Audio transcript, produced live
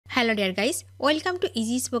Hello dear guys, welcome to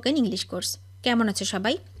easy spoken English course. কেমন আছো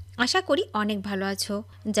সবাই? আশা করি অনেক ভালো আছো।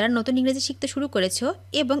 যারা নতুন ইংরেজি শিখতে শুরু করেছো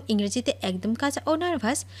এবং ইংরেজিতে একদম কাঁচা ও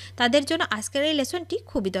নার্ভাস, তাদের জন্য আজকের এই লেসনটি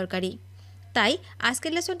খুবই দরকারি। তাই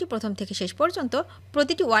আজকের লেসনটি প্রথম থেকে শেষ পর্যন্ত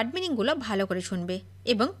প্রতিটি ওয়ার্ড মিনিংগুলো ভালো করে শুনবে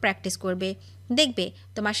এবং প্র্যাকটিস করবে। দেখবে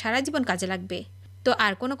তোমার সারা জীবন কাজে লাগবে। তো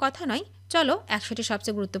আর কোনো কথা নয়, চলো 100টি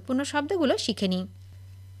সবচেয়ে গুরুত্বপূর্ণ শব্দগুলো শিখে নিই।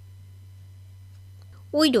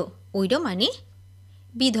 উইডো, উইডো মানে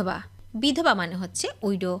বিধবা, বিধবা মানে হচ্ছে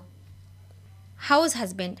widow. House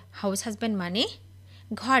husband, house husband মানে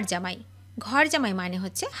ঘর জামাই, ঘর জামাই মানে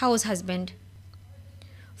হচ্ছে হাউস হাজব্যান্ড।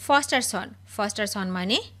 ফস্টার সন, ফস্টার সন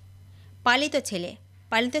মানে পালিত ছেলে,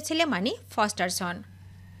 পালিত ছেলে মানে ফস্টার সন।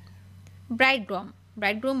 ব্রাইডগ্রুম,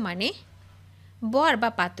 ব্রাইডগ্রুম মানে বর বা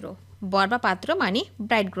পাত্র, বর বা পাত্র মানে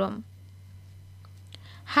ব্রাইডগ্রুম।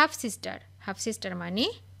 হাফ সিস্টার, হাফ সিস্টার মানে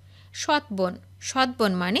সৎ বোন, সৎ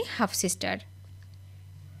বোন মানে হাফ সিস্টার।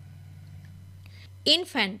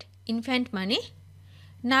 ইনফ্যান্ট, ইনফ্যান্ট মানে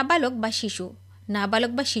নাবালক বা শিশু,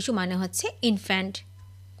 নাবালক বা শিশু মানে হচ্ছে ইনফ্যান্ট।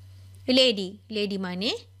 লেডি, লেডি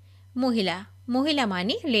মানে মহিলা, মহিলা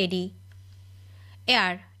মানে লেডি।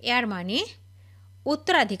 এয়ার, এয়ার মানে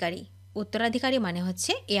উত্তরাধিকারী, উত্তরাধিকারী মানে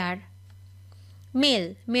হচ্ছে এয়ার। মেল,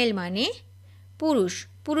 মেল মানে পুরুষ,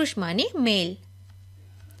 পুরুষ মানে মেল।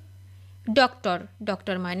 ডক্টর,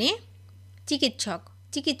 ডক্টর মানে চিকিৎসক,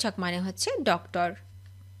 চিকিৎসক মানে হচ্ছে ডক্টর।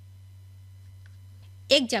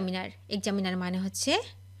 এক্সামিনার, এক্সামিনার মানে হচ্ছে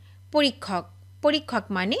পরীক্ষক, পরীক্ষক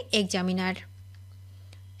মানে এক্সামিনার।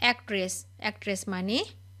 অ্যাক্ট্রেস, অ্যাক্ট্রেস মানে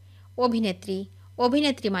অভিনেত্রী,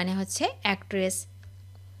 অভিনেত্রী মানে হচ্ছে অ্যাক্ট্রেস।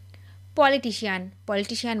 পলিটিশিয়ান,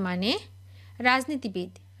 পলিটিশিয়ান মানে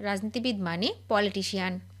রাজনীতিবিদ, রাজনীতিবিদ মানে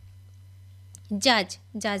পলিটিশিয়ান। জাজ,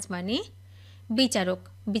 জাজ মানে বিচারক,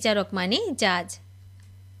 বিচারক মানে জাজ।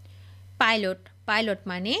 পাইলট, পাইলট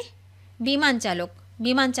মানে বিমান চালক,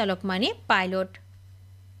 বিমান চালক মানে পাইলট।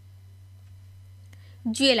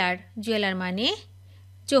 জুয়েলার, জুয়েলার মানে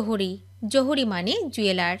জহুরি, জহুরি মানে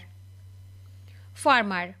জুয়েলার।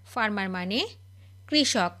 ফার্মার, ফার্মার মানে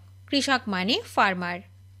কৃষক, কৃষক মানে ফার্মার।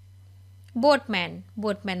 বোটম্যান,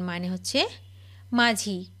 বোটম্যান মানে হচ্ছে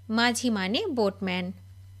মাঝি, মাঝি মানে বোটম্যান।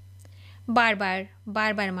 বারবার,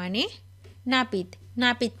 বারবার মানে নাপিত,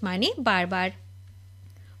 নাপিত মানে বারবার।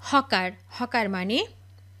 হকার, হকার মানে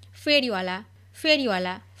ফেরিওয়ালা,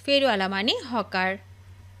 ফেরিওয়ালা, ফেরিওয়ালা মানে হকার।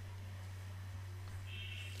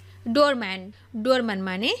 ডোরম্যান, ডোরম্যান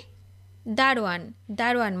মানে দারোয়ান,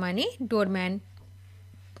 দারোয়ান মানে ডোরম্যান।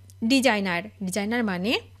 ডিজাইনার, ডিজাইনার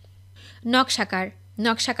মানে নকশাকার,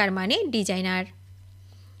 নকশাকার মানে ডিজাইনার।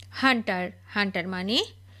 হান্টার, হান্টার মানে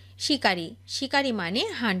শিকারি, শিকারি মানে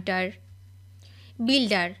হান্টার।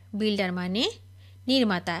 বিল্ডার, বিল্ডার মানে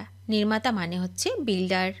নির্মাতা, নির্মাতা মানে হচ্ছে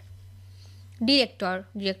বিল্ডার। ডিরেক্টর,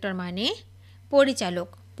 ডিরেক্টর মানে পরিচালক,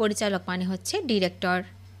 পরিচালক মানে হচ্ছে ডিরেক্টর।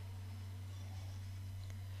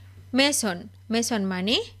 মেসন, মেসন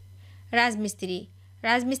মানে রাজমিস্ত্রি,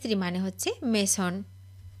 রাজমিস্ত্রি মানে হচ্ছে মেসন।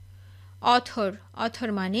 অথর, অথর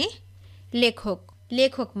মানে লেখক,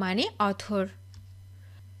 লেখক মানে অথর।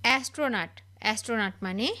 অ্যাস্ট্রোনাট, অ্যাস্ট্রোনাট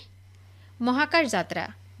মানে মহাকাশ যাত্রা,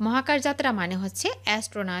 মহাকাশ যাত্রা মানে হচ্ছে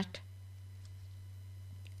অ্যাস্ট্রোনাট।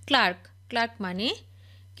 ক্লার্ক, ক্লার্ক মানে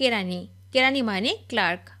কেরানি, কেরানি মানে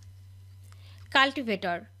ক্লার্ক।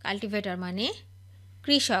 কাল্টিভেটর, কাল্টিভেটর মানে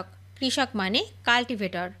কৃষক, কৃষক মানে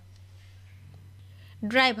কাল্টিভেটর।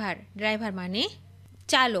 ড্রাইভার, ড্রাইভার মানে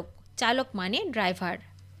চালক, চালক মানে ড্রাইভার।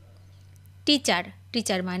 টিচার,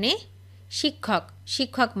 টিচার মানে শিক্ষক,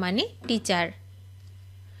 শিক্ষক মানে টিচার।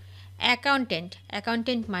 অ্যাকাউন্টেন্ট,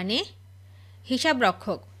 অ্যাকাউন্টেন্ট মানে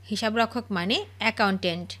হিসাবরক্ষক, হিসাবরক্ষক মানে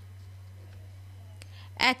অ্যাকাউন্টেন্ট।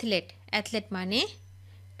 অ্যাথলেট, অ্যাথলেট মানে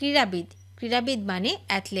ক্রীড়াবিদ, ক্রীড়াবিদ মানে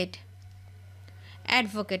অ্যাথলেট।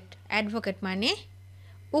 অ্যাডভোকেট, অ্যাডভোকেট মানে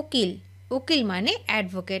উকিল, উকিল মানে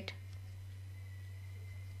অ্যাডভোকেট।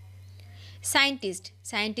 সায়েন্টিস্ট,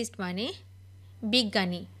 সায়েন্টিস্ট মানে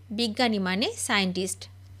বিজ্ঞানী, বিজ্ঞানী মানে সায়েন্টিস্ট।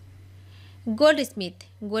 গোল্ডস্মিথ,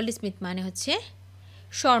 গোল্ডস্মিথ মানে হচ্ছে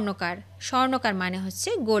স্বর্ণকার, স্বর্ণকার মানে হচ্ছে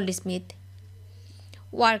গোল্ডস্মিথ।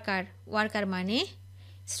 ওয়ার্কার, ওয়ার্কার মানে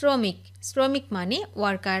শ্রমিক, শ্রমিক মানে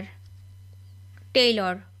ওয়ার্কার।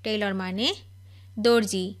 টেইলর, টেইলর মানে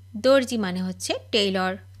দর্জি, দর্জি মানে হচ্ছে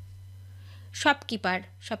টেইলর। শপকিপার,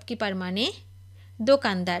 শপকিপার মানে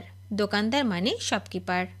দোকানদার, দোকানদার মানে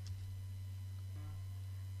শপকিপার।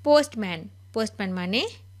 পোস্টম্যান, পোস্টম্যান মানে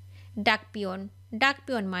ডাকপিয়ন,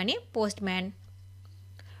 ডাকপিয়ন মানে পোস্টম্যান।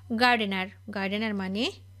 গার্ডেনার, গার্ডেনার মানে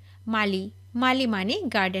মালি, মালি মানে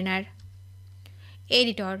গার্ডেনার।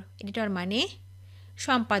 এডিটর, এডিটর মানে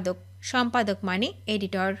সম্পাদক, সম্পাদক মানে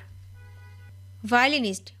এডিটর।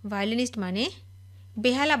 ভায়োলিনিস্ট, ভায়োলিনিস্ট মানে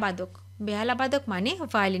বেহালা বাদক, বেহালাবাদক মানে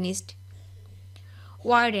ভায়োলিনিস্ট।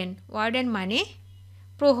 ওয়ার্ডেন, ওয়ার্ডেন মানে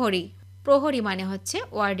প্রহরী, প্রহরী মানে হচ্ছে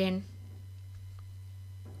ওয়ার্ডেন।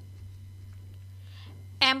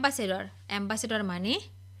 অ্যাম্বাসেডর, অ্যাম্বাসেডর মানে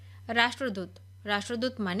রাষ্ট্রদূত,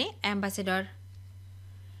 রাষ্ট্রদূত মানে অ্যাম্বাসেডর।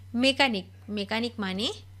 মেকানিক, মেকানিক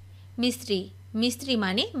মানে মিস্ত্রি, মিস্ত্রি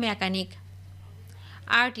মানে মেকানিক।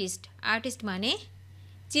 আর্টিস্ট, আর্টিস্ট মানে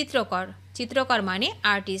চিত্রকর, চিত্রকর মানে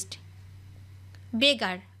আর্টিস্ট।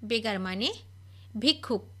 বেগার, বেগার মানে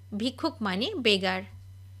ভিক্ষুক, ভিক্ষুক মানে বেগার।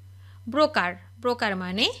 ব্রোকার, ব্রোকার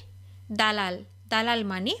মানে দালাল, দালাল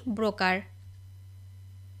মানে ব্রোকার।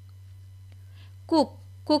 কুক,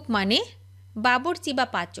 কুক মানে বাবুর্চি বা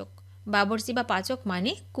পাচক, বাবুর্চি বা পাচক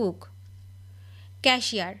মানে কুক।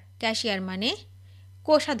 ক্যাশিয়ার, ক্যাশিয়ার মানে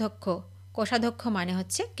কোষাধ্যক্ষ, কোষাধ্যক্ষ মানে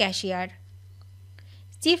হচ্ছে cashier.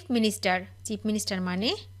 Chief minister, chief minister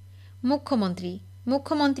মানে মুখ্যমন্ত্রী,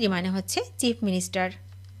 মুখ্যমন্ত্রী মানে হচ্ছে চিফ মিনিস্টার।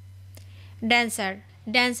 ড্যান্সার,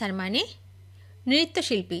 ড্যান্সার মানে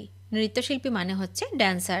নৃত্যশিল্পী, নৃত্যশিল্পী মানে হচ্ছে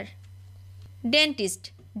ড্যান্সার।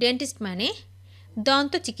 ডেন্টিস্ট, ডেন্টিস্ট মানে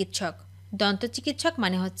দন্ত চিকিৎসক, দন্ত চিকিৎসক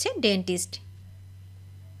মানে হচ্ছে ডেন্টিস্ট।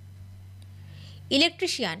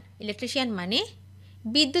 ইলেকট্রিশিয়ান, ইলেকট্রিশিয়ান মানে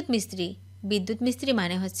বিদ্যুৎ মিস্ত্রি, বিদ্যুৎ মিস্ত্রি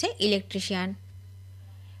মানে হচ্ছে ইলেকট্রিশিয়ান।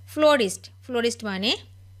 ফ্লোরিস্ট, ফ্লোরিস্ট মানে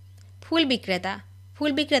ফুল বিক্রেতা,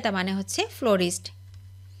 ফুল বিক্রেতা মানে হচ্ছে ফ্লোরিস্ট।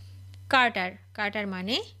 কার্টার, কার্টার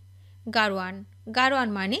মানে গারোয়ান,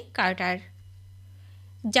 গারোয়ান মানে কার্টার।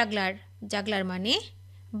 জাগলার, জাগলার মানে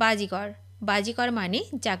বাজিকর, বাজিকর মানে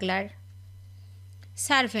জাগলার।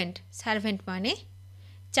 সার্ভেন্ট, সার্ভেন্ট মানে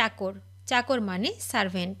চাকর, চাকর মানে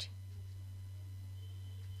সার্ভেন্ট।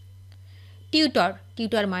 টিউটর,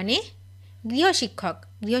 টিউটর মানে গৃহশিক্ষক,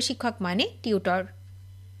 গৃহশিক্ষক মানে টিউটর।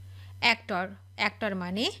 অ্যাক্টর, অ্যাক্টর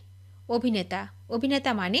মানে অভিনেতা,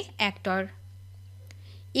 অভিনেতা মানে অ্যাক্টর।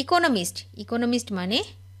 ইকোনমিস্ট, ইকোনমিস্ট মানে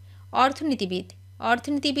অর্থনীতিবিদ,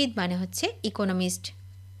 অর্থনীতিবিদ মানে হচ্ছে ইকোনমিস্ট।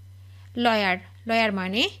 লয়ার, লয়ার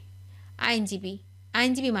মানে আইনজীবী,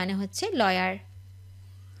 আইনজীবী মানে হচ্ছে লয়ার।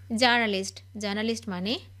 জার্নালিস্ট, জার্নালিস্ট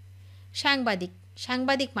মানে সাংবাদিক,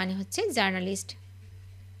 সাংবাদিক মানে হচ্ছে জার্নালিস্ট।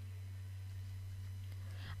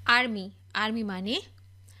 আর্মি, আর্মি মানে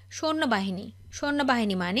সৈন্যবাহিনী,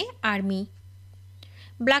 সৈন্যবাহিনী মানে army.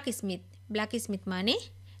 Black Smith, black Smith মানে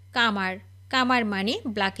কামার, কামার মানে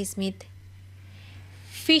ব্ল্যাক স্মিথ।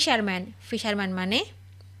 ফিশারম্যান, ফিশারম্যান মানে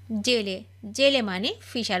জেলে, জেলে মানে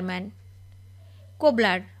ফিশারম্যান।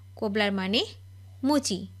 কোবলার, কোবলার মানে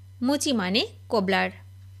মুচি, মুচি মানে কোবলার।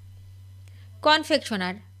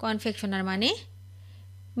 কনফেকশনার, কনফেকশনার মানে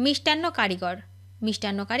মিষ্টান্ন কারিগর,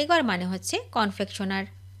 মিষ্টান্ন কারিগর মানে হচ্ছে কনফেকশনার।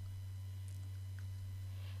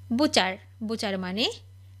 বুচার, বুচার মানে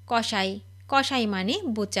কসাই, কসাই মানে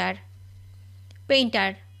বুচার।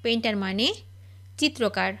 পেইন্টার, পেইন্টার মানে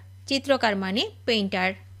চিত্রকার, চিত্রকার মানে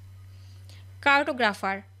পেইন্টার।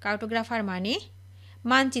 কার্টোগ্রাফার, কার্টোগ্রাফার মানে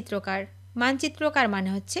মানচিত্রকার, মানচিত্রকার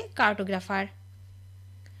মানে হচ্ছে cartographer.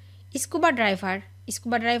 Scuba driver,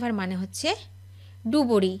 scuba driver মানে হচ্ছে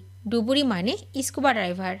ডুবুরি, ডুবুরি মানে স্কুবা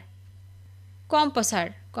ড্রাইভার। কম্পোসার,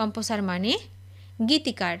 কম্পোসার মানে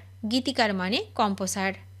গীতিকার, গীতিকার মানে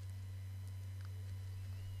কম্পোসার।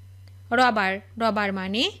 রবার, রবার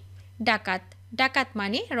মানে ডাকাত, ডাকাত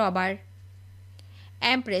মানে রবার।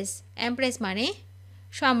 এমপ্রেস, এমপ্রেস মানে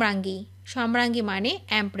সম্রাঙ্গী, সম্রাঙ্গী মানে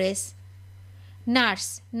এমপ্রেস।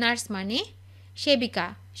 নার্স, নার্স মানে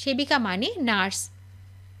সেবিকা, সেবিকা মানে নার্স।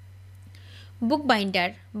 বুক বাইন্ডার,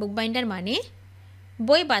 বুক বাইন্ডার মানে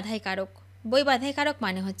বই বাঁধাইকারক, বই বাঁধাইকারক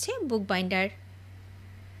মানে হচ্ছে বুক বাইন্ডার।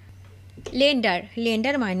 লেন্ডার,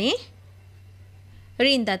 লেন্ডার মানে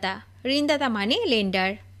ঋণদাতা, ঋণদাতা মানে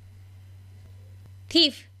লেন্ডার।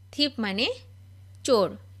 থিফ, থিফ মানে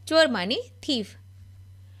চোর, চোর মানে থিফ।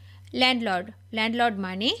 ল্যান্ডলর্ড, ল্যান্ডলর্ড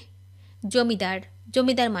মানে জমিদার,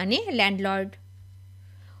 জমিদার মানে ল্যান্ডলর্ড।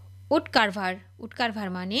 উডকারভার,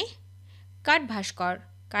 উডকারভার মানে কাঠভাস্কর,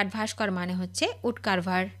 কাঠভাস্কর মানে হচ্ছে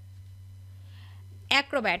উডকারভার।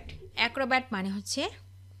 অ্যাক্রোব্যাট, অ্যাক্রোব্যাট মানে হচ্ছে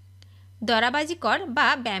দরাবাজিকর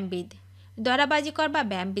বা ব্যায়ামবিদ, দরাবাজিকর বা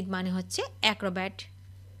ব্যায়ামবিদ মানে হচ্ছে অ্যাক্রোব্যাট।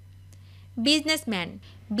 বিজনেসম্যান,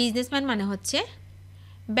 বিজনেসম্যান মানে হচ্ছে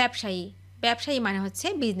ব্যবসায়ী, ব্যবসায়ী মানে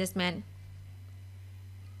হচ্ছে বিজনেসম্যান।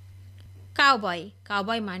 কাউবয়,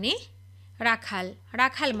 কাউবয় মানে রাখাল,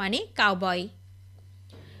 রাখাল মানে কাউবয়।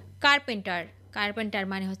 কার্পেন্টার, কার্পেন্টার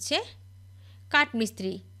মানে হচ্ছে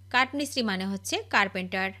কাঠমিস্ত্রি, কাঠমিস্ত্রি মানে হচ্ছে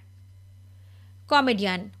কার্পেন্টার।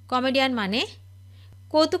 কমেডিয়ান, কমেডিয়ান মানে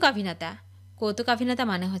কৌতুকাভিনেতা, কৌতুকাভিনেতা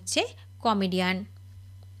মানে হচ্ছে কমেডিয়ান।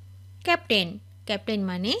 ক্যাপ্টেন, ক্যাপ্টেন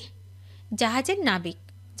মানে জাহাজের নাবিক,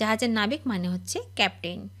 জাহাজের নাবিক মানে হচ্ছে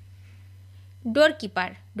ক্যাপ্টেন।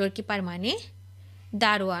 ডোরকিপার, ডোরকিপার মানে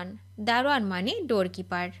দারোয়ান, দারোয়ান মানে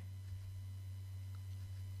ডোরকিপার।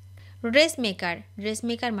 ড্রেস মেকার, ড্রেস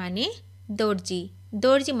মেকার মানে দর্জি,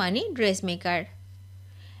 দর্জি মানে ড্রেস মেকার।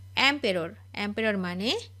 এম্পেরর, এম্পেরর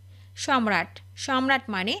মানে সম্রাট, সম্রাট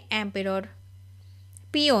মানে এম্পেরর।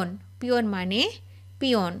 পিয়ন, পিয়ন মানে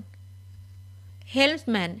পিয়ন।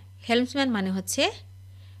 হেলমসম্যান, হেলমসম্যান মানে হচ্ছে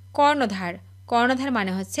কর্ণধার, কর্ণধার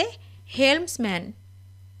মানে হচ্ছে হেলমসম্যান।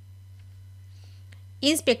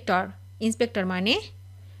 ইন্সপেক্টর, ইন্সপেক্টর মানে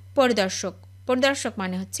পরিদর্শক, পরিদর্শক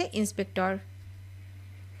মানে হচ্ছে ইন্সপেক্টর।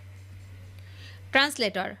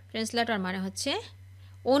 ট্রান্সলেটর, ট্রান্সলেটর মানে হচ্ছে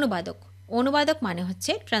অনুবাদক, অনুবাদক মানে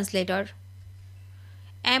হচ্ছে ট্রান্সলেটর।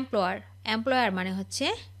 এমপ্লয়ার, এমপ্লয়ার মানে হচ্ছে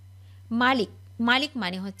মালিক, মালিক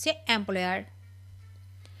মানে হচ্ছে এমপ্লয়ার।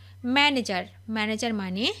 ম্যানেজার, ম্যানেজার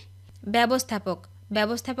মানে ব্যবস্থাপক,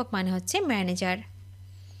 ব্যবস্থাপক মানে হচ্ছে ম্যানেজার।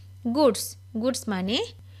 গুডস, গুডস মানে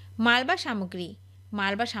মাল বা সামগ্রী,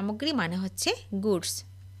 মাল বা সামগ্রী মানে হচ্ছে গুডস।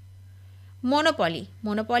 মনোপলি,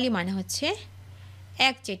 মনোপলি মানে হচ্ছে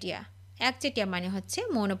একচেটিয়া, একচেটিয়া মানে হচ্ছে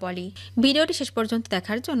মনোপলি। ভিডিওটি শেষ পর্যন্ত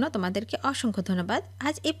দেখার জন্য তোমাদেরকে অসংখ্য ধন্যবাদ।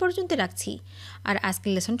 আজ এই পর্যন্ত রাখছি। আর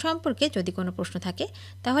আজকের লেসন সম্পর্কে যদি কোনো প্রশ্ন থাকে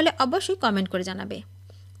তাহলে অবশ্যই কমেন্ট করে জানাবে।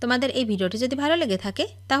 তোমাদের এই ভিডিওটি যদি ভালো লেগে থাকে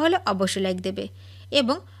তাহলে অবশ্যই লাইক দেবে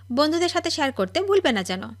এবং বন্ধুদের সাথে শেয়ার করতে ভুলবে না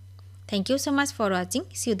যেন। Thank you so much for watching.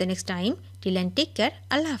 C you the next time. Till and take care.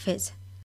 আল্লাহ হাফেজ।